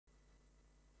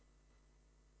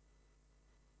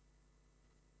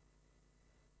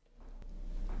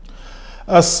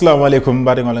Assalamu alaikum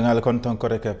baɗigol ngal kon ton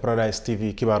koreke Paradise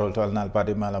TV kibarol to alnal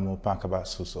baɗi malamu Kaba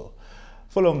Suso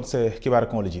folom se kibar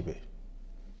kon jibe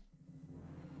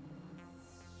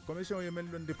commission yo men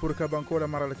londi pour ka banko la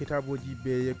maral kitaboji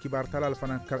be kibar talal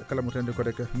fana kala mutande ko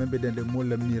deke membe dende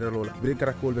molam ni ralola birin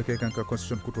karakol be kan ka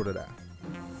constitution kuto da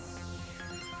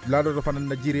lado do fana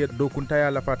Nigeria do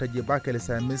kuntaya la fata je bakele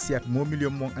sa mesiat mo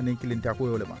million mon anen kilinta ko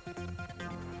yolema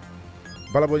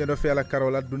bala bo ñodo fela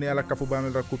karola dunia la kafu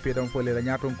bamel ra coupé dam folé la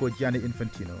ñaton ko Gianni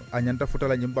Infantino anyanta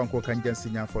futala ñim banko kan jan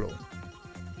signa folo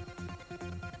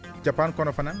Japan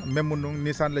kono fana même non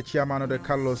Nissan la chairman de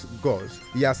Carlos Ghosn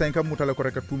ya 5 mutala ko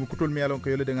rek tumu kutul mi yalon ko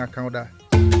yole de nga kanada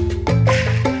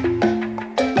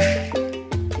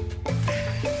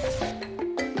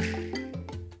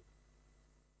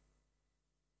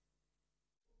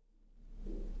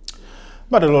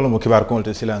bada lolo mo kibar ko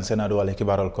te silence senado wala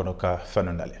kibarol kono ka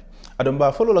fanandale adon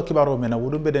ba folo la kibaro mena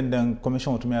wudu beden den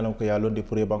commission to melon ko ya londi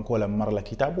pour banko la marla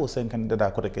kitabo 50 da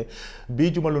ko teke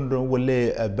bi jumalun don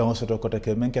wolle ben soto ko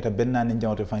teke men keta bennani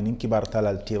jawte fani kibar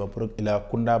talal tema pour ila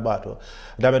kunda bato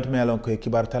dabent melon ko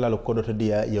kibar talal ko do to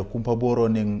dia ya kumpa boro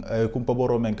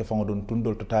men ke fango don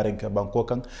tundol to tarenke banko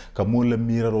kan ka mo la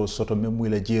miraro soto mem muy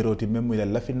la jeroti mem muy la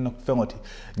lafin nak fengoti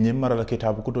ñi marla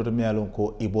kitabo ko to melon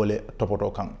ko ibole topoto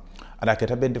kan ada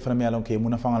keta bende fana mi alon ke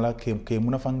muna fangala ke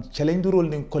muna fang challenge role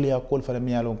nin kolya kol fana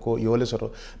mi alon ko yole soto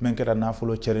men keta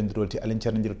nafulo challenge role ti alen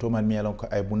challenge to man mi alon ko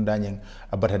ay bundañen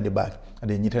abatande baak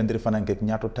ade ñitandiri fana ke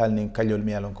ñaato tal nin kaljol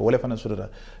mi alon ko wala fana sudata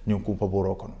ñun kumpa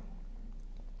boro kono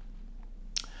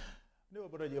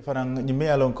bodoje fanan ni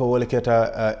miyalon ko wole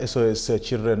keta SOS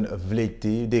Children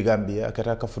Village de Gambia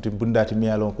kata ka futi bundati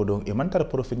miyalon ko don e mantara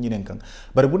profit ñinen kan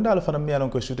bari bundal fanan miyalon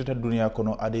ko sutita dunya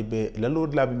kono ade be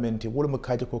lalod labi menti wala mo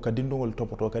kaaje ko ka dindongol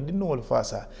topoto ka dindongol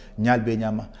fasa nyaal be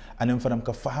nyama anem fanan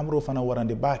ka fahamro fanan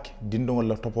warande baake dindongol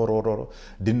la topororo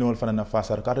dindongol fanan na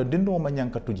fasa ka to dindongol ma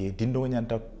nyanka tuje dindongol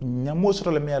nyanta nyamo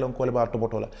soto la miyalon ko le ba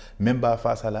topoto la memba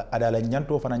fasa la adala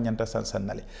nyanto fanan nyanta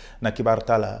sansannale na kibar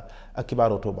tala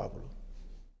akibaro to babulu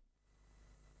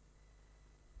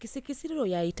kisikisiro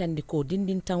ya itandi ko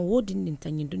dindin tan wo dindin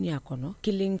tan yin duniya kono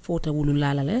killing fota wulu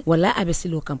lalale wala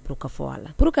abesilo kam proka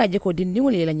foala proka je ko dindin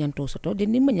wala yela nyanto soto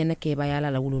dindin ma nyana ke ba yala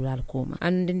la wulu lal koma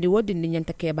andindi wo dindin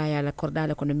nyanta ke ba yala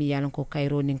kordale kono mi yala ko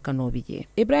kairo nin kanobi je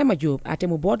Ibrahima Job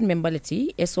atemu board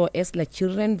memberity SOS la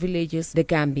Children Villages de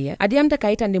Gambia adiamta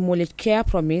kaitandi mole care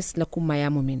promise la kumaya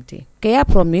momente kaya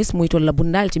promise muito la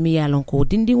bundal ti mi yalon ko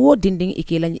dindin wo dindin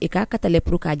ikela ikakata le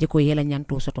proka je ko yela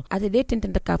nyanto soto ate de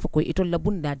tententa ka fako itol la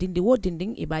bunda dindi wo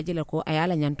dinding ibajela ko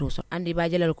ayala nyanto so andi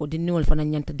ibajela ko dindi wol fana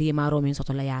nyanta de maro min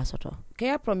soto la ya soto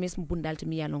kaya promise bundal ti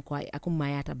mi yalon ko ay akum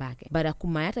mayata baake bara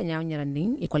akum mayata nyaaw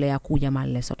nyaranding ikola ya ku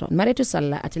jamal le soto maretu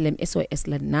salla atelem SOS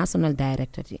la national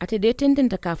director ate de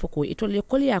tententa ka fako itol le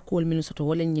kol ya ko min soto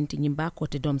wala nyinti nyimba ko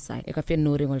te dom sai e ka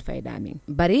fenno ringol fayda min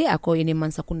bari ako ini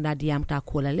man sakunda diam ta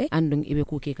ko lale andung ibe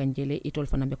ku ke kanjele itol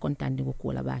fana be kontandi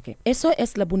ko la baake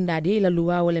SOS la bunda de la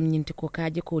luwa wala nyinti ko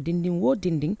kaaje ko dinding wo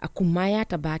dinding akum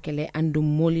mayata bakele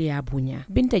andum molia bunya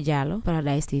Binta Diallo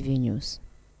Paradise TV News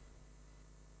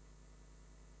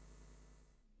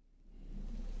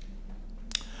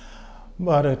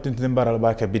bara tintin baral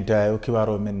baka binta o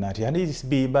kibaro men nati hani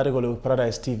bi barigolo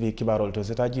Paradise TV kibaro to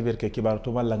seta jiber ke kibaro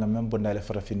to malla ngam mem bondale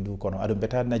fara findu kono adu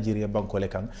beta Nigeria bankole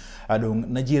kan adu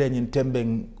Nigeria nyin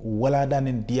temben wala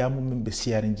danen diamu mem be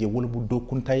siyarin je wala bu do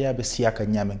kuntaya be siyaka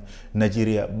nyamen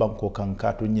Nigeria banko kan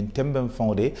katu nyin temben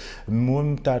fonde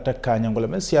mum tata kanyangol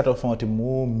men siyato fonte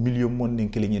mo million mon nin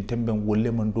kili nyin temben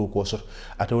wolle man do ko sot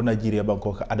ato Nigeria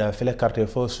banko ka ada fele carte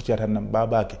fo sutiata nam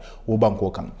babake wo banko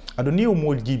kan adu niw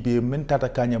mo jibe men tata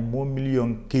kanya mo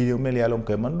million kilo million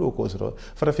ko man do ko so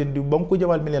fara fin du banko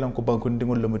jawal million ko banko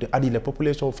ndingol lamuti adi la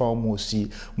population fa mo si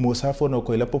mo safono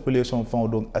ko la population fa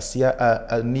donc asia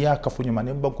niya kafuñu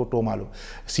man banko to malo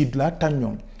si la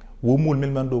tanyon wo mul mil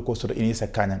man do ko so ini sa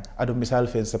kanya ado misal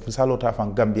fe sa salo ta fa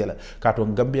Gambia la kato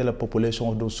Gambia la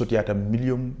population do sotiata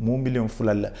million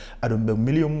fulal ado be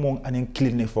million mon anen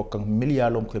clinique fo kan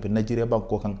million ko be Nigeria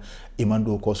banko kan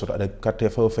imando ko so ada carte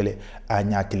fa fele a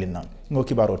nyaakilina ngo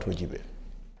kibaro to jibe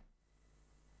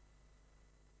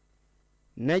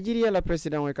Nigeria la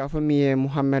president we kafamiye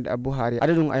Muhammad Buhari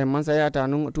adadung ay mansayata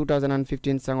nung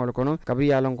 2015 sangol kono kabri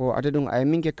yalonko adadung ay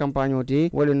minke campagne ti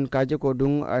wolun kaje ko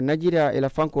dung Nigeria ila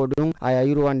fanko dung aya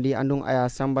yurwandi andung aya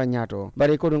samba nyato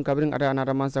bari ko dung kabring ada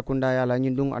anata mansa kunda yala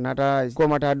nyindung anata ko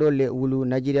mata dole wulu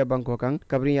Nigeria banko kan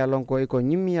kabri yalonko iko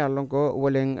nyimmi yalonko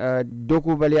wolen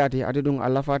doku baliati adadung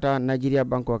alafata Nigeria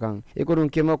banko kan iko dung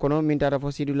kemo kono mintara fo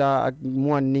sidula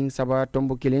muan ning saba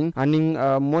tombo killing aning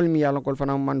molmi yalonko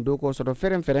fana man doko soto fer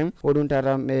ferem ferem wodun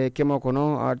tara kemo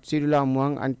kono sidula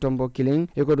muang an tombo killing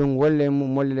iko dun wolle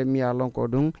molle mi yalon ko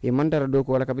dun e mandara do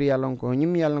ko wala kabri yalon ko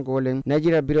nyim yalon ko wolle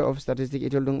Nigeria Bureau of Statistics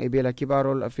itol dun e bela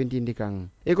kibarol fintindi kan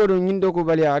iko dun nyindo ko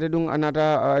bali ade dun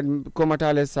anata ko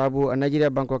matale sabu Nigeria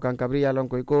banko kan kabri yalon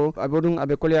ko iko abodun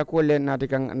abe kolya ko le nati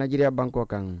kan Nigeria banko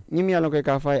kan nyim yalon ko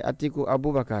ka fay Atiku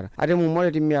Abubakar ade mu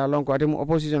molle mi yalon ko ade mu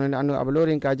opposition anu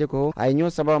abalorin kaje ko ay nyo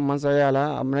sabab mansa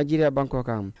yala Nigeria banko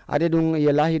kan ade dun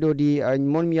ye lahido di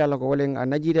mon mi yalon ko wolle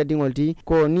Nigeria dingolti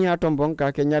ko niya tombon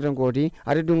ka Kenya ton koti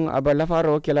ade dun aba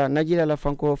lafaro kela Nigeria la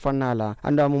fanko fanala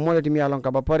anda mu molle mi yalon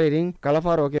ka ba parerin kala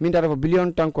faro ke min tara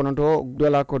billion tan kononto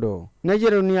dola kodo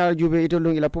Nigeria niya jube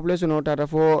itolung ila population o tata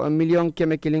fo million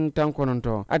keme killing tan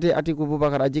kononto ate Atiku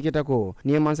Abubakar ajikita ko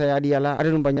ni mansa yadi yala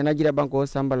ade dun banya Nigeria banko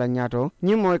sambala nyato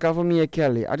nyimo ka fo mi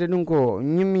kelli ade dun ko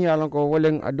nyimmi yalon ko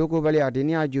wolen adoko bali ade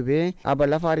niya jube aba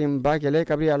lafarim bakele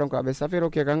kabri yalon ko abe safero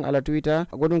ke kan ala Twitter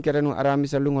godun kerenu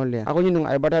aramisa lungolle ako nyindung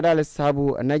ay batadale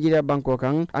sabu Nigeria banko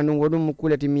kan anu wodum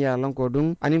mukuleti mi yalon ko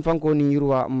dun anin fanko ni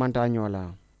yurwa manta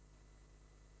nyola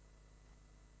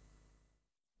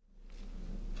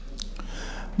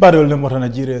Badol le motana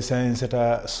jire sain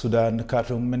seta Sudan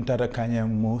kato mentara kanya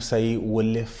mo sai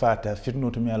wolle fata fitno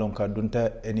to mi alon ka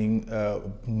dunta enin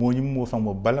moñum mo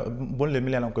famo bala bon le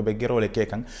mi alon ko be gerole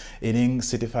kekan enin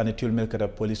Stefani tul mel kata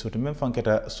police to même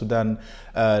fanketa Sudan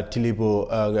tilibo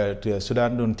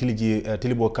Sudan don tiliji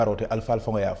tilibo karote alfal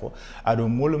fongo yafo ado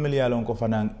molu mi alon ko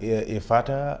fanan e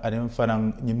fata adem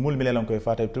fanan ni mol mi alon ko e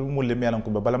fata tul mol le mi alon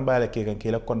ko be balambale kekan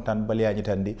kila kontan baliyaji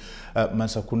tandi man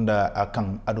sakunda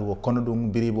kan ado kono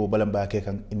dum bo balamba ke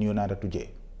kan inionata tuje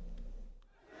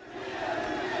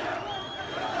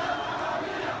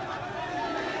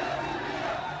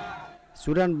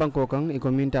Sudan banko kan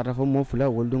iko minta rafo mo fula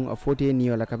woldung a fote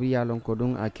niyo la kabiya lon ko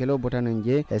dung a kelo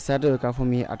botananje e sado ka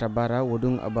fomi atabara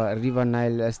wodung aba River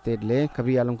Nile state le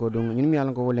kabiya lon ko dung nyun mi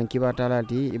alon ko wolen kiba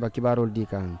talati iba kibarol di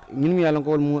kan nyun mi alon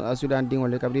ko mu Sudan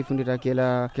dingol kabri fundita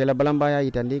kela balamba ya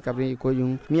itandi kabri ko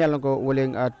yung mi alon ko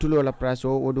wolen tulo la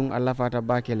praso wodung alla fata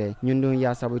bakele nyun dung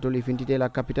ya sabu to ifintite la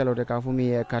capital de ka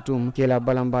fomi Khartoum kela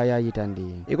balamba ya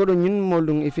itandi iko do nyun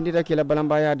moldung ifintita kela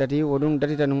balamba ya dati wodung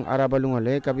dati tanung araba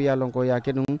lungole kabiya lon ko ya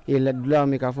kedung ila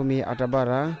dulami ka fumi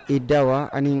atabara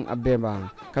idawa aning abeba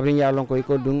kabrin ya lon ko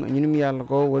iko dung nyinum ya lon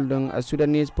ko woldung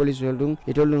Sudanese police woldung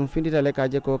itolung findita le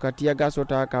kaje ko katia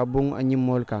gasota ka bung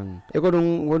anyimol kan iko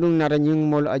dung wodung nata nying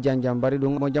mol ajanjam bari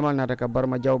dung mo jamal nata ka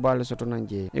barma jawbal soto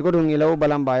nanje iko dung ilaw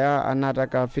balambaya anata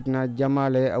ka fitna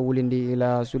jamale awulindi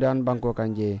ila Sudan banko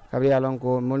kanje kabri ya lon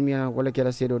ko mol mi ko le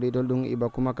kera sedo itol dung iba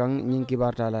kuma kan nying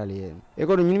kibarta lali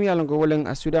iko dung nyinum ya lon ko wolen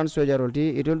Sudan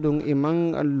sojarolti itol dung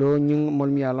imang lo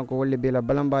mol mi yalon ko wolle bela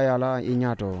balamba yala e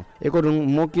nyato e ko dum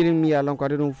mo kirim mi yalon ko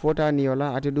adum fota ni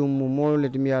yola ate dum mo le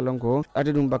mi yalon ko ate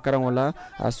dum bakaran wala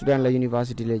Sudan la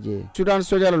university leje Sudan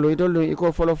sojalo lo itol dum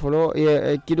iko folo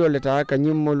e kido leta ka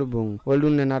nyim molu bung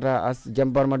woldun ne nata as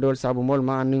jambar ma dol sabu mol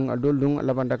ma anin dol dum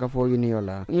labanda ka fo yuni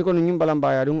yola ni ko nyim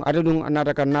balamba ya dum ate dum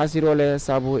nata ka nasirole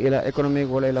sabu ila economic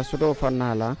wala ila soto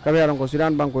fanala ka yalon ko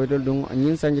Sudan banko itol dum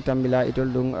nyin sanji tambila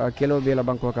itol dum kelo bela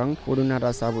banko kan wodun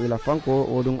nata sabu ila fanko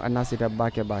wodun anasita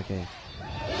bake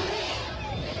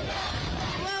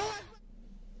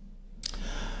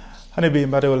hane bi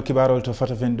mbarewol kibarol to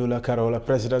fata vendula karola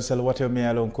presidential wate mi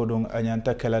alon ko dum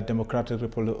anyanta kala Democratic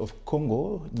Republic of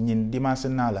Congo nyin dimanche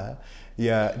nala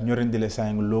ya nyorendile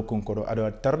sang lokon ko do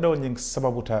ado tardo nyin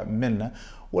sababuta menna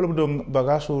wala dum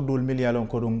bagaso dul milialon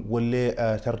ko dum wolle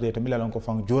tarde to milialon ko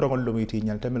fang jorangol do miti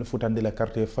nyal tamel futandila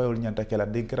carte fayol nyanta kala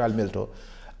dinkiral melto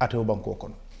ato banko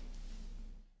kon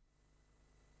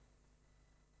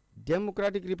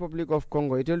Democratic Republic of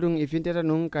Congo itoldung ifinteta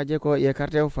nung kaje ko ye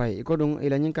carte fay iko dung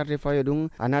ila nyin carte fay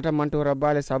dung anata mantora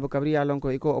bale sabu kabri alon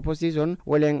ko iko opposition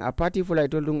woleng a party fula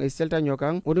itoldung selta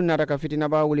nyokang udun nata ka fitina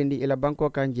ba wulindi ila banko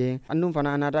kanje andum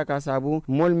fana anata ka sabu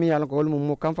mol mi alon ko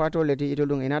mu kamfato leti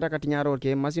itoldung inata ka tinyaro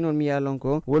ke masinon mi alon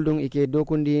ko woldung ike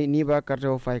dokundi niba carte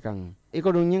fay kang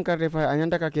iko dun nyin carte fay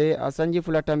anyanta ka ke sanji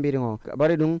fula tambiringo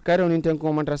bari dun kare onin ten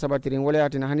ko mantra sabatirin wala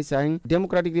atina hanisain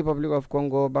Democratic Republic of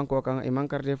Congo banko kang e man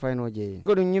carte fay no je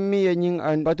ko dun nyimmi ye nyin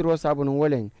an batro sabun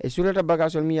woleng e sulata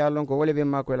bagasol mi yalon ko wole be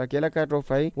mako la kela carte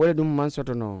fay wole dum man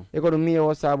sotono iko dun mi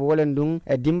o sabu wolen dun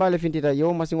e dimbale fintita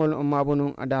yo masingol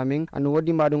mabunu adaming anu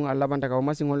wodi madung alabanta ka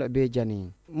masingol be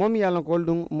jani mom yalon ko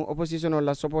dun mu opposition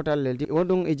la supportal lelti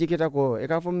wodun e jikita ko e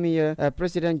ka fo mi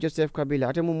President Joseph Kabila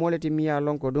ate mu moleti mi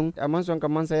yalon ko dun son ka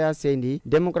mansaya sendi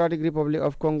Democratic Republic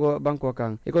of Congo banko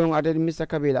kang iko dun ate Mr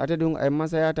Kabila ate dun ay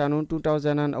mansaya tanu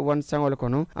 2001 sangol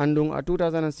kono andung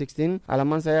 2016 ala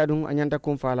mansaya dun anyanta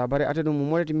kumfala bare ate dun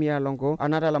moleti mi yalon ko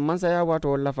anata la mansaya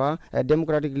wato lafa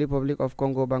Democratic Republic of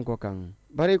Congo banko kang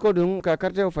bari ko dum ka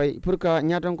carte o fay pour ka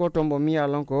nyaton ko tombo mi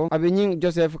alonko abi nying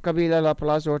Joseph Kabila la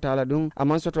place o tala dum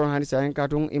aman soto hani sa en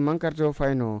katung iman carte o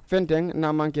fayno fenteng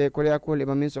na manke ko ya ko le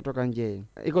min soto kanje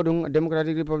iko dum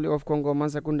Democratic Republic of Congo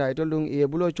mansakunda itol dum e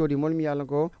bulo chodi mol mi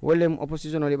alonko wollem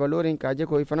opposition o le balorin ka je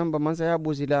ko ifanam ba mansa ya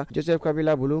busila Joseph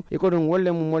Kabila bulu iko dum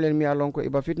wollem molen mi alonko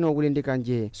iba fitno wulindi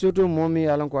kanje surtout momi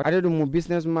alonko ade dum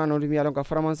businessman o mi alonko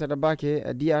framansa da bake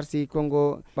DRC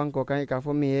Congo banko kan ka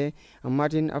fo mi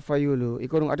Martin Afayulu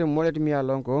iko dum ate molet mi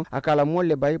alonko akala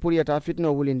molle bay pour yata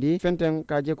fitno wulindi fenten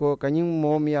kaje ko kanyim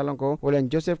mo mi alonko wolen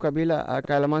Joseph Kabila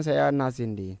akala mansa ya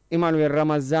nasindi Emmanuel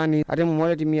Ramazani ate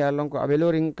molet mi alonko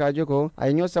abelorin kaje ko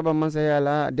ay nyo saba mansa ya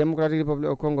la Democratic Republic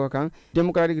of Congo kan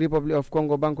Democratic Republic of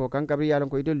Congo banko kan kabri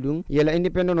alonko idol dum yela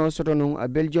independent no soto nung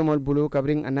Belgium ol bulu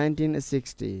kabring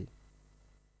 1960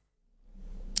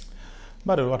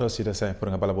 Bado wato sita sa pour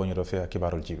nga bala bonyo do fe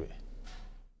kibarol jibe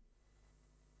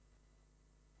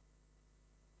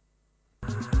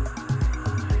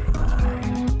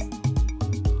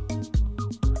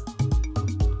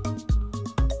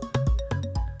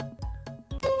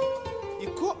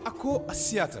ko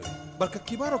asiatal barka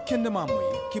kibaro kende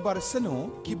mamoy kibar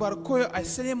seno kibar koyo ay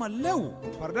senema lew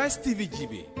Paradise TV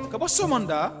jibe kaba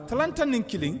somanda talantan nin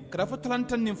killing kada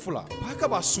talantan nin fula pa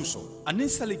Kaba Suso anin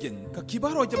saligen ka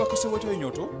kibaro jaba ko sewoto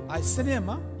nyoto ay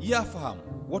senema ya faham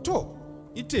woto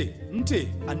ite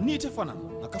nte anita fana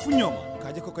nakafu nyoma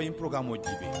kaje ko kayim programme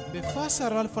jibe be fasa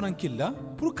ral fanan killa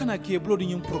pour kana ke blodi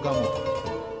nyum programme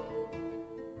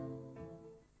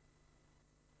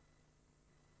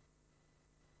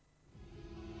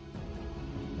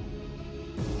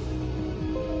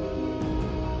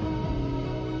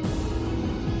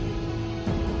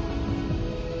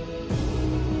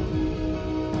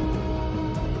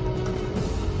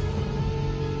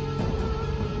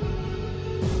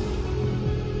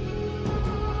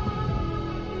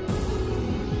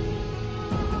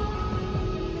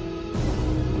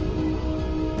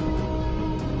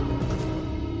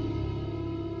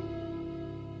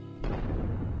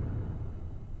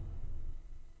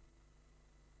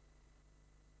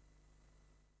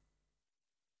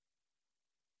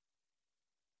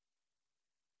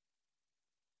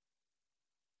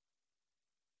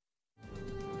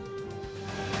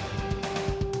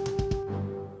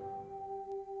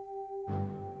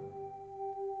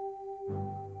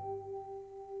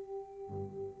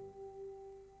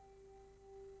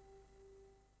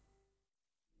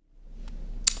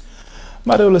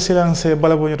Mario silence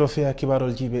bala bonyo to fe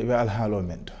kibarol jibe be alhaalo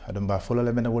men adum ba folo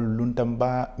le men wol luntam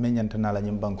ba menyanta na la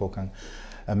nyim banko kan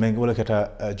men wala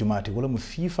kata jumati wala mu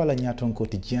fifa la nyaton ko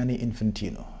ti Gianni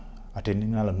Infantino ateni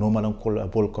na la normal ko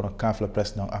bol ko kaf la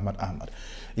president Ahmad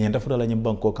yenda fuda la nyim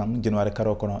banko kan january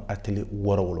karo kono ateli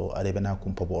worowlo ade bena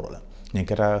kum poboro la nyen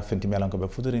kata fenti melan ko be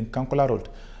fudurin kanko la rot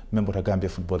membo ta Gambia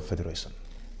Football Federation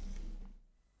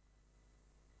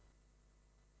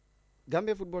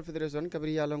Gambia Football Federation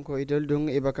kabri yalon ko idol dung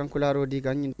e bakan kularo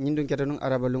diga nyindun ketanung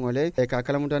araba lungole e ka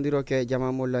kalamutandiro ke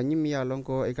jama molla nyimmi yalon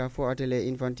ko e ka fo atele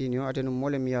Infantino atenum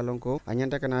mole mi yalon ko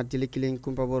anyanta kana tilikilin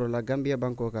kumpa boro la Gambia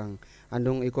banko kan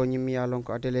andung e ko nyimmi yalon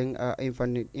ko atele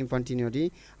Infantino di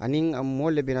aning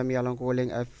mole bina mi yalon ko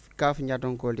leng kaf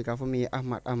nyaton ko di ka fo mi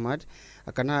Ahmad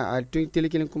kana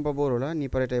tilikilin kumpa boro la ni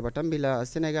pareta batambila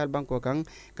Senegal banko kan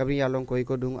kabri yalon ko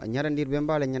iko dung nyarandir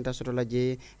bembala nyanta soto la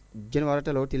je January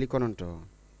talo tili kononto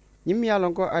nyimmi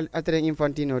yalon ko atre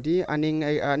Infantino di aning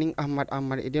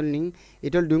Ahmad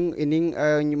idol dung ining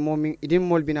momi idin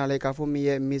mol binale ka fo mi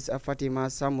Miss Fatima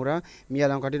Samura mi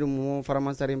yalon ko de mo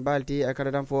faramansarin balti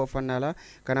akada dam fo fanala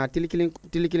kana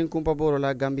tilikilin kumpa boro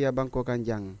la Gambia banko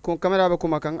kanjang ko kamera ba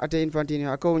kuma kan ate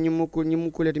Infantino akaw nyimmu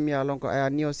kuleti mi yalon ko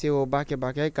aya nio seo bake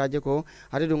kaje ko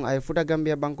ade dung ay futa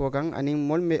Gambia banko kan aning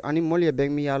mol ye beng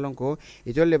mi yalon ko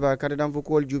idol le ba kada dam fo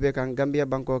kol jube kan Gambia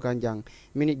banko kanjang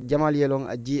mini Jamal Yelong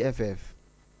GFF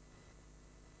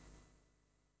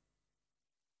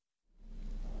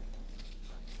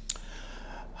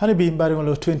hani bi mbari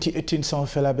ngolo 2018 son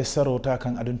fela be sarota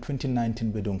kan adun 2019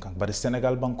 be don kan bari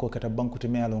Senegal banko kata banko te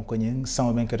mealon ko nyen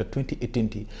sama men kata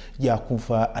 2018 ya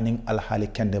kufa aning alhali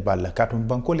kende balla katum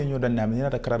banko le nyodan na mina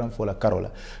da kararam fola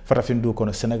karola fata findu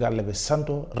kono Senegal le be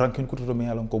santo rankin kututo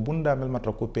mealon ko bunda mel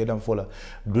matra ko pedam fola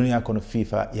dunia kono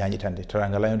FIFA ya nyitande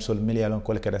tranga lion sol million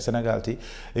ko le kata Senegal ti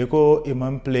e ko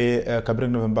imam play kabreng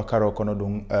November karo kono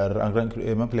dum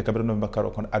imam play kabreng November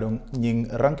karo kono adon nyin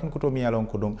rankin kuto mealon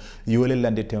ko dum yole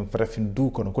lande tem frafin du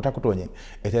kono kutakutonye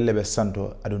etelle be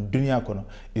santo adon dunia kono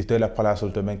itela place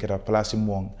to men keta place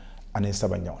mon ane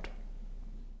saba nyawto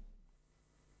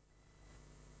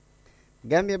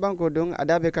Gambia banko dung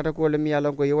adabe katako le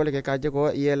miyalon ko yewole ke kaje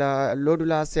ko yela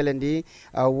lodula selendi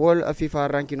wol FIFA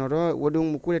ranking ro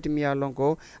wodung mukuleti miyalon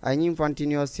ko anyim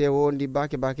fantinio sewo ndi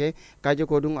bake kaje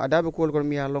ko dung adabe ko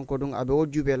miyalon ko dung abe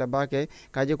wojube la bake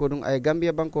kaje ko dung ay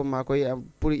Gambia banko makoy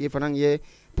pour ifanan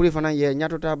ye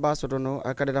nyatota ba sotono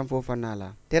akada dam fo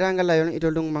fanala teranga layon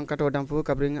itol dung mankato dam fo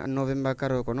kabring November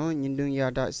karo kono nyindung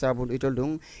yata sabu itol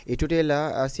dung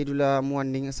itutela sidula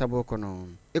muanding sabo kono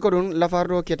ikodun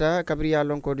lafardo keta kabriya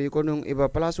lonko di konung iba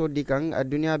plaso dikang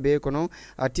dunia be kono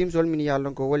team sol min ya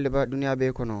lonko wolle ba dunia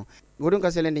be kono wodun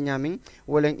ka selendi nyamin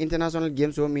wolen international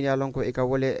games o min ya lonko e ka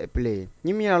wole play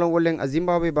nyimi ya lon wolen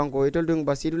Zimbabwe banko itol dung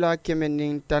ba sidula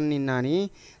kemenin tannin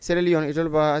nani Sierra Leone itol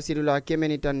ba sidula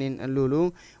kemenin tannin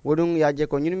lulu wodun yaje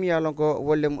ko nyimi ya lonko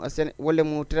wolle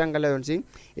mu triangle yon si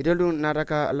itol dung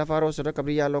naraka lafaro soto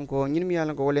kabriya lonko nyimi ya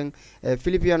lonko wolen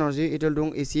Filipinos itol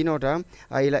dung isinota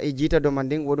ila ijita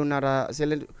domanding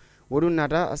wodun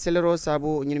nata selero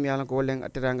sabu nyinmi yalan ko wolen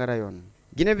terangara yon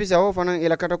Guinea Bissau fanan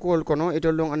ila katakol kono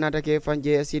itoldung anata ke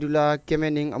fanje sidula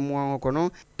kemening amuango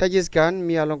kono tajiskan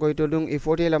mi yalan ko itoldung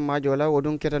ifotela majola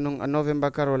wodun ketanung November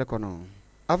karole kono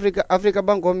Africa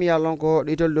banko mi yalan ko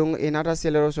itoldung inata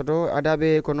selero soto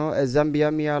adabe kono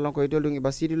Zambia mi yalan ko itoldung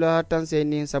ibasidula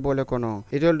tanseni sabole kono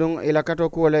itoldung ila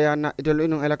katoko le yana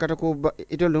itoldung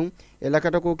ila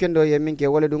katoko kendo ye minke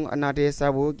wala dung anate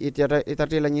sabu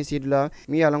itarte la nyi sidula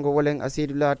mi yalan ko wolen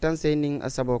asidula tanseni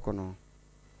sabo kono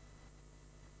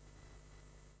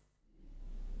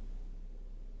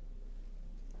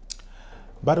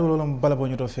barololom bala bo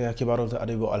nyoto fe kibarol to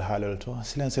adibo al halol to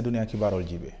silence dunia kibarol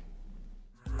jibe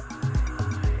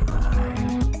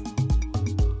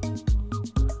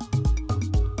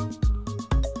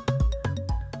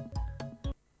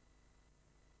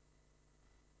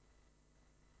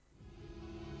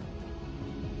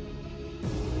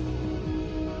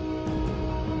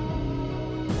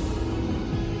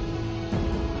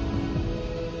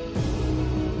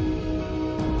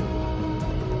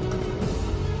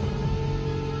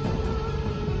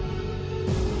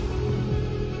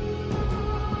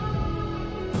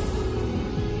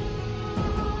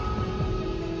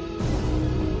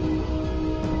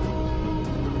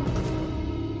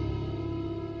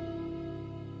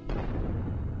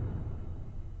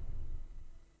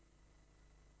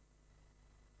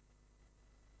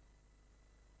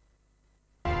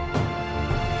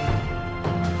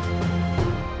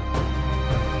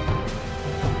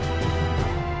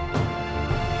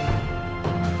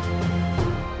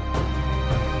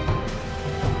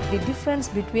The difference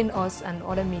between us and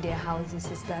other media houses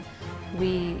is that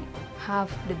we have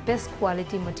the best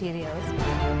quality materials.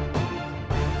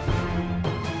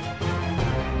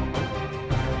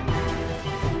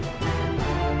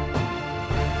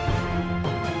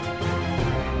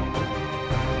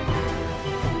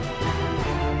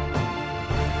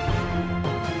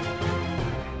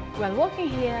 While working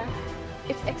here,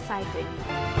 it's exciting.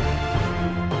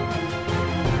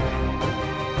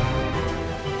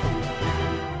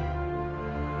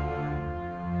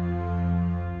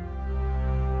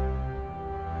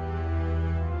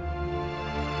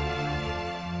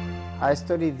 I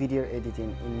studied video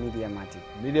editing in Mediamatic.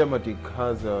 Mediamatic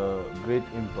has a great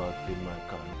impact in my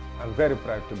career. I'm very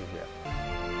proud to be here.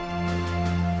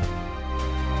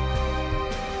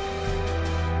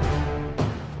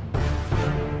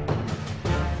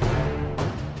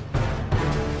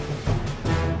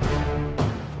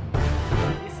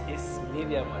 This is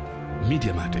Mediamatic.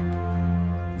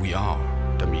 Mediamatic. We are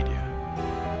the media.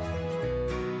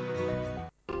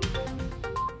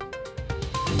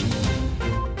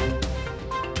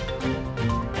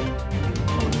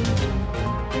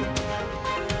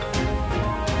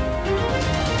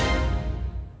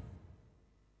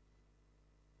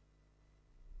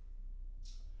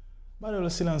 Barolo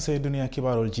silence dunia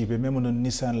kibarol jibe memono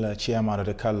Nissan la chairman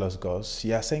de Carlos Ghosn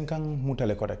ya 5 ans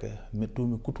mutale ko rek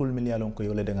metumi kutul million ko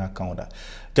yole de nga kawda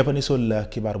japani sol la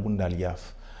kibar bundal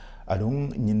yaf adun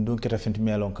nyindo keta fenti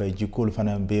million ko jikol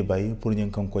fana be bay pour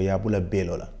nyen kan ko yabula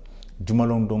belola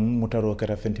jumalon don mutaro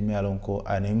keta fenti million ko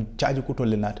anem chaji kutol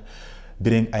lenat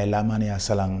biring ay lamane ya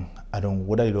salang adon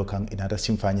wodali do kan inata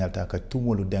simfanyalta ka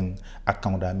tumolu den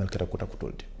akawda mel keta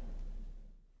kutolde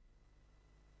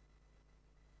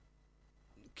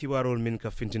kibarol min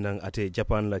ka fintinang ate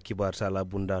Japan la kibar sala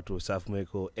bundato safme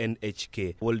ko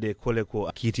NHK wolde kole ko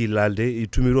kiti lalde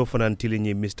tumiro fanan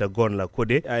tilinyi Mr. Gon la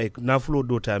kode ay nafulo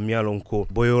dota mialon ko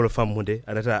boyol famude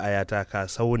anata ayata ka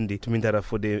sawundi tumindara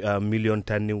fode million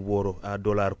tanni woro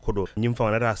dollar kodo nyim fa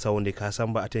anata sawundi ka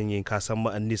samba ate nyin ka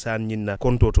samba nisan nyinna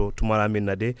kontoto tumala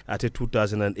minna de ate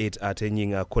 2008 ate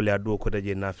nyinga kolya do ko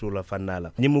daje nafulo la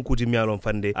fanala nyimu kuti mialon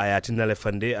fande ayatina le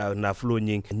fande nafulo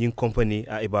nyin company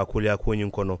iba kolya ko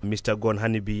nyin kono Mr. Gon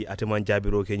hanibi ate man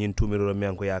jabiro ke nyin tumiro la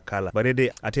mianko ya kala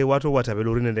barede ate wato wata be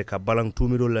lorine ka balang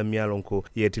tumiro la mialon ko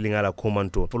yetilingala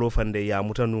komanto folo fande ya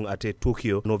mutanu ate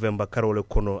Tokyo November karole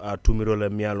kono tumiro la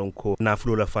mialon ko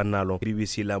nafulo la fanalo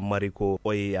BBC la mariko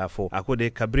oye yafo akode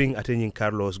kabring ate nyin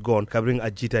Carlos Gon kabring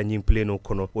ajita nyin pleno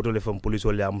kono woto le fam police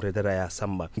le amre dara ya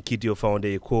samba kitio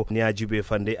fawde ko ni ajube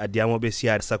fande adiamo be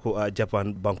siar sako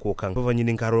Japan banko kan fo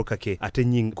nyin karo kake ate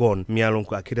nyin Gon mialon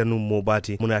ko akidanu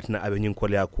mobati munatina abe nyin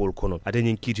kole akol kono ate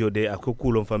nyin kitio de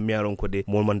akokulon fam mialon ko de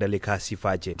mol mandale ka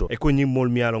sifaje to e ko nyin mol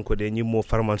mialon ko de nyin mo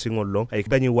pharmacie ngol long ay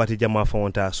dañi wati jama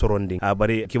fawonta soronding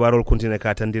bari kibarol kontine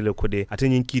ka tandile ko de ate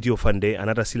nyin kitio fande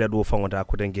anata sila do fawonta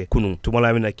ko denge kunun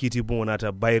tumala mina kiti bon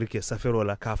nata bayrke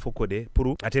saferola ka foko de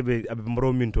pour atebe abe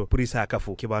mbro minto pour isa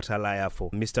kafu kibata la ya fo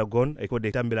Mr. Gon e ko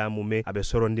de tambila mume abe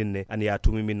sorondinne an ya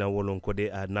tumi mina wolon ko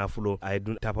de nafulo ay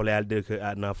dun tapala yalde ke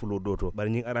nafulo doto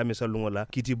bari nyin arami salungola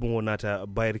kiti bon nata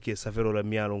bayrke saferola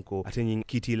mialon ko ate nyin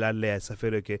kiti la le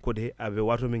safereke ko de abe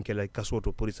wato min kala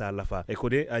kasoto pour isa lafa e ko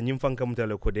de nyim fankam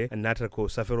tale ko de nata ko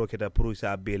safero keta pour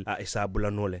isa bel isa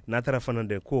bulanole natara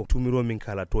fanande ko tumiro min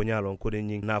kala to nyalon ko de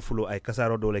nyin nafulo ay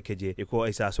kasaro dole keje e ko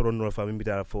isa soronno fami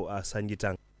bitara fo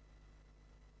sanjitang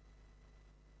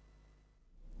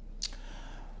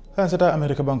Hansata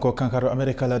America Banko Kankaro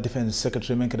America la Defense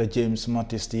Secretary Menkeda James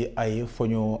Mattis di ay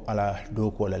fonyo ala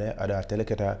do ko lale ada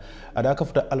teleketa ada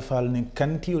kafuta alfal nin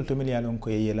kanti ulto milianon ko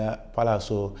yela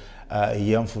palaso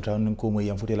yamfuta nin ko mo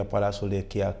yamfuta la palaso le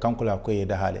kia kankula ko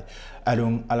yeda hale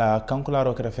alun ala kankula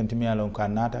ro kata fenti milianon ka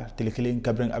nata telekilin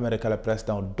kabring America la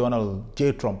President Donald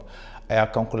J. Trump aya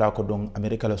kankula ko don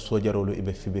America la sojarolo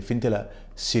ibe fibe fintela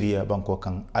Syria banko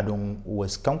kan adon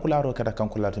was kankula ro kata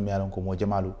kankula to milianon ko mo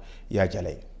jamalu ya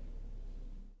jalay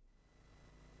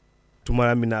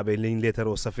tumara minabe lin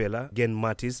letaro safela gen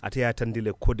Mattis ate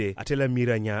atandile kode atela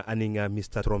miranya aninga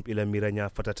Mr. Trump ila miranya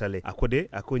fatatale akode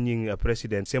akonyin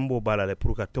president sembo balale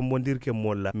pour ka tombondir ke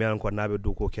molla mean ko nabe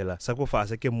duko kela sako fa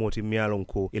ke moti mialon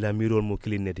ko ila mirol mo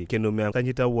klineti kendo mean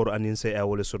kanjita woro aninse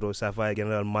awole soto safa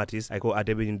general Mattis ay ko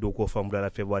adebe nyin duko famdala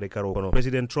February karo kono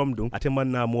president Trump dum ate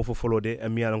manna mo fo folode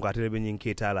mialon ko atebe nyin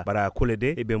ketala bara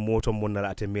kolede e be moto monnala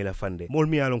ate mela fande mol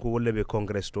mialon ko wolle be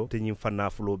congress to te nyin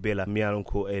fanna fulo bela mialon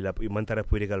ko e la mantara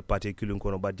political party kulun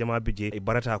kono ba jama bije e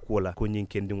barata kola ko nyin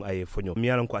kendung ay fonyo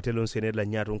mialon ko atelon senate la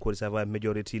nyaton ko sava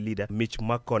majority leader Mitch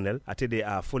McConnell atede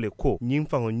a fole ko nyin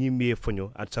fango nyimbe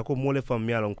fonyo at sako mole fam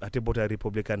mialon ate bota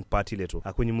Republican party leto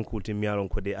akoni mukulti mialon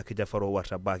ko de akija faro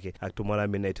warta bake ak to mala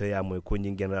min ita ya moy ko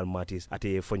nyin general Mattis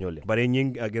ate fonyo le bare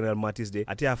nyin general Mattis de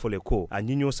ate a fole ko a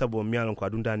nyinyo sabo mialon ko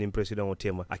adunda ni president o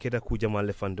tema aketa ku jama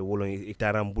le fande wolon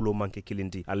itaram bulo manke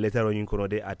kilindi al letaro nyin kono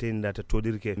de ate ndata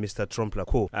todirke Mr. Trump la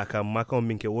ko aka makon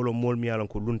minke wolo mol mi alon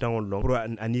ko luntangol long pro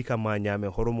anika ma nyame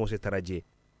horomo se taraje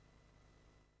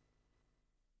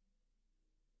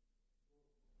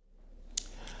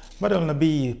Madal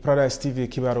nabi Paradise TV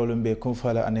kibarol mbe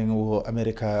kumfala anengo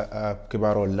America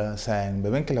kibarol la sang be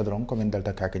menkela dron ko men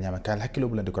dalta ka nyama kal hakilo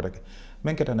bulandi ko rek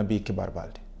menketa nabi kibar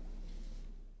balde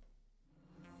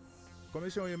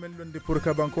commission yemen don de pour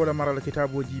ka banko la maral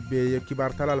kitaboji be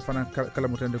kibar talal fana kala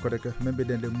mutande ko rek membe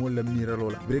dende mol la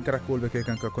miralola brin karakol be ke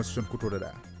kanka constitution kuto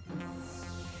da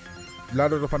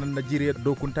lado do fana Nigeria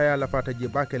do kuntaya la fata je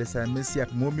bakele sa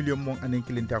mesiat mo million mon anen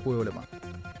kilinta ko yolema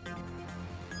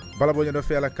bala bo nyodo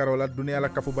fela karola dunia la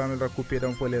kafu bamel ra coupé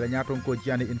dam fole la nyaton ko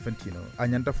Gianni Infantino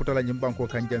anyanta futala nyim banko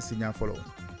kan jansi nya folo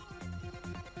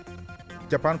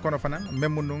Japan kono fanan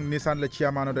même non Nissan le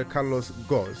chairman de Carlos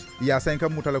Ghosn ya 5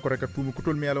 mutale ko rek tumu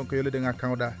kutul mi yalon ko yole de nga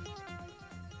Canada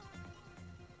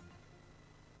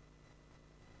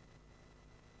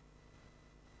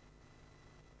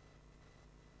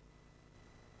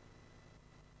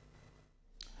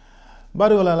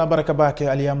bari wala la baraka bake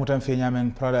aliyamu tan fe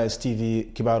nyamen Paradise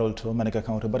TV kibarol to maneka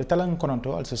kanto bari talan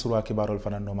kononto al sesura kibarol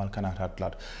fanan normal kanata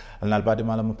tlat alnal badi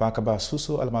malam pa Kaba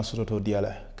Suso alma suto to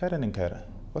diala kayra nin kayra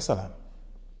wassalam